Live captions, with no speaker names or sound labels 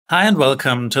Hi and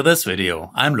welcome to this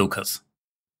video. I'm Lukas.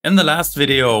 In the last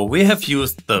video we have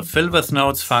used the Fill with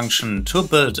Notes function to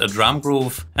build a drum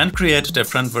groove and create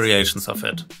different variations of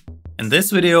it. In this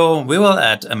video we will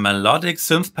add a melodic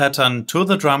synth pattern to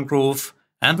the drum groove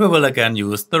and we will again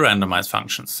use the randomize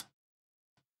functions.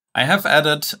 I have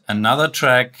added another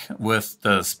track with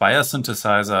the Spire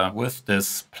synthesizer with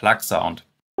this plug sound.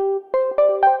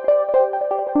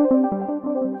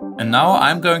 And now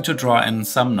I'm going to draw in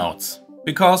some notes,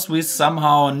 because we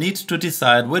somehow need to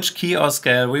decide which key or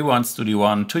scale we want Studio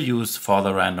One to use for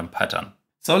the random pattern.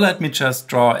 So let me just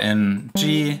draw in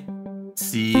G,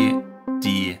 C,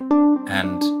 D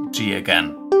and G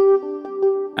again.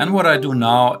 And what I do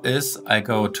now is I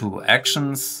go to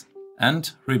Actions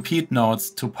and repeat notes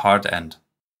to part end.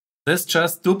 This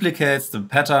just duplicates the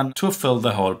pattern to fill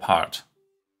the whole part.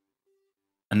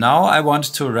 And now I want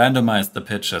to randomize the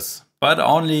pitches, but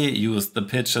only use the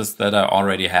pitches that I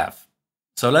already have.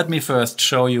 So let me first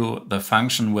show you the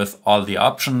function with all the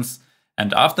options,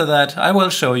 and after that I will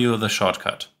show you the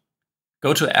shortcut.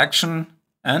 Go to Action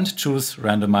and choose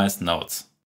Randomize Notes.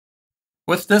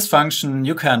 With this function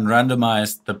you can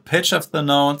randomize the pitch of the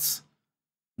notes,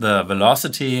 the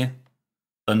velocity,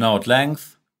 the note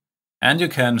length, and you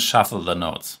can shuffle the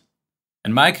notes.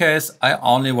 In my case I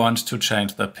only want to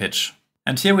change the pitch.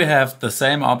 And here we have the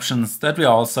same options that we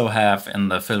also have in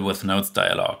the Fill with Notes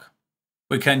dialog.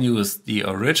 We can use the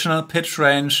original pitch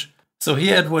range, so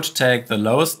here it would take the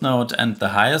lowest note and the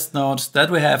highest note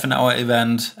that we have in our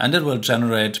event and it will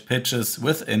generate pitches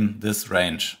within this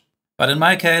range. But in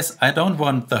my case I don't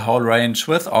want the whole range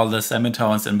with all the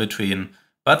semitones in between,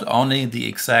 but only the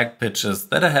exact pitches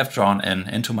that I have drawn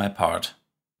into my part.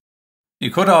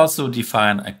 You could also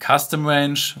define a custom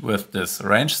range with this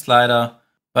range slider,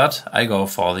 but I go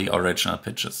for the original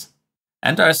pitches.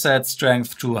 And I set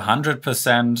strength to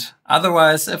 100%,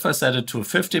 otherwise if I set it to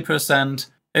 50%,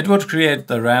 it would create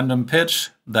the random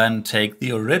pitch, then take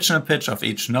the original pitch of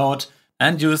each note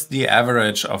and use the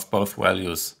average of both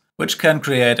values, which can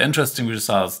create interesting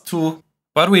results too,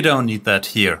 but we don't need that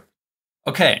here.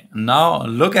 Okay, now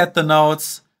look at the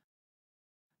notes.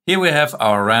 Here we have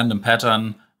our random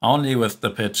pattern, only with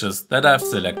the pitches that I've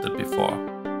selected before.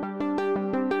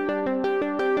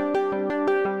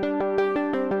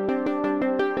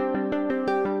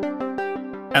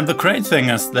 And the great thing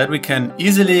is that we can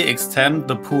easily extend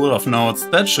the pool of notes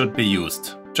that should be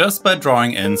used, just by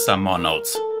drawing in some more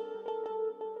notes.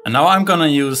 And now I'm gonna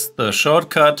use the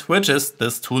shortcut, which is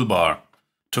this toolbar.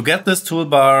 To get this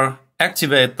toolbar,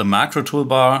 activate the macro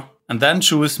toolbar and then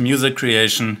choose Music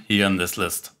Creation here in this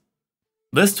list.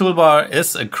 This toolbar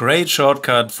is a great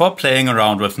shortcut for playing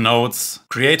around with notes,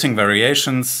 creating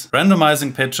variations,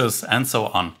 randomizing pitches and so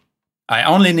on. I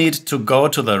only need to go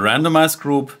to the randomize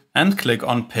group and click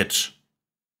on pitch.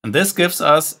 And this gives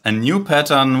us a new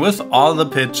pattern with all the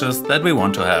pitches that we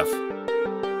want to have.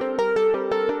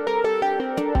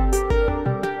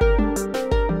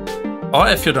 Or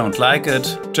if you don't like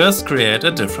it, just create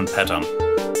a different pattern.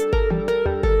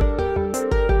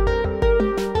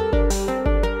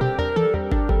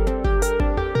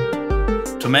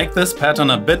 To make this pattern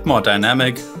a bit more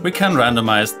dynamic, we can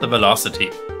randomize the velocity.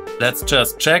 Let's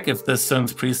just check if this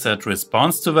synth preset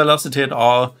responds to velocity at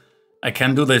all. I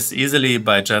can do this easily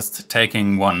by just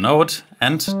taking one note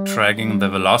and dragging the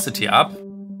velocity up.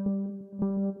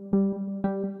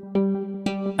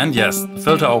 And yes, the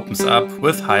filter opens up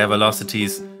with higher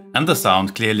velocities and the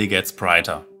sound clearly gets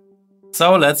brighter.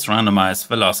 So let's randomize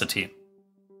velocity.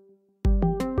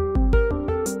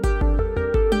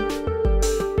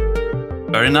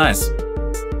 Very nice.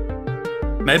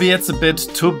 Maybe it's a bit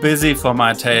too busy for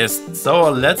my taste, so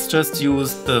let's just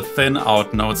use the thin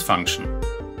out notes function.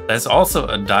 There's also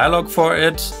a dialog for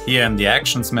it here in the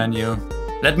Actions menu.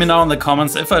 Let me know in the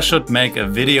comments if I should make a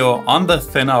video on the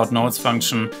thin out notes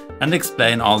function and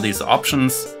explain all these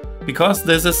options, because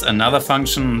this is another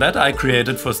function that I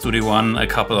created for Studio One a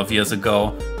couple of years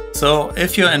ago. So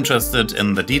if you're interested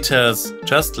in the details,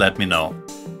 just let me know.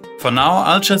 For now,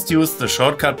 I'll just use the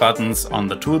shortcut buttons on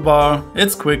the toolbar.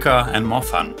 It's quicker and more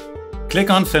fun.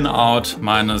 Click on Thin Out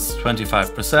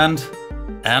 -25%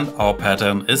 and our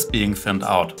pattern is being thinned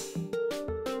out.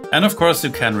 And of course you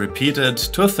can repeat it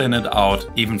to thin it out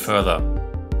even further.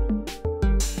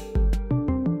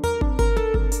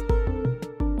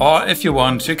 Or if you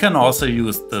want, you can also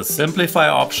use the Simplify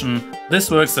option.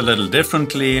 This works a little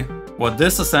differently. What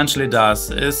this essentially does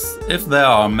is if there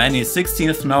are many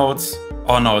 16th notes,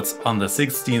 or notes on the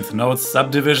 16th notes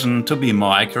subdivision to be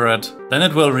more accurate, then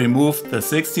it will remove the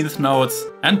 16th notes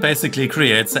and basically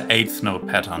creates an 8th note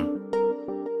pattern.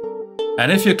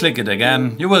 And if you click it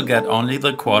again, you will get only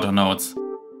the quarter notes,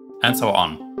 and so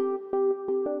on.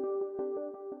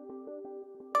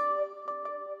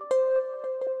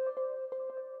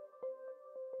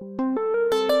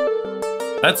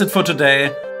 That's it for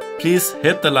today. Please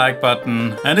hit the like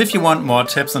button, and if you want more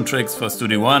tips and tricks for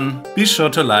Studio One, be sure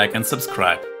to like and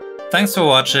subscribe. Thanks for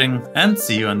watching and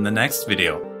see you in the next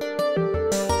video.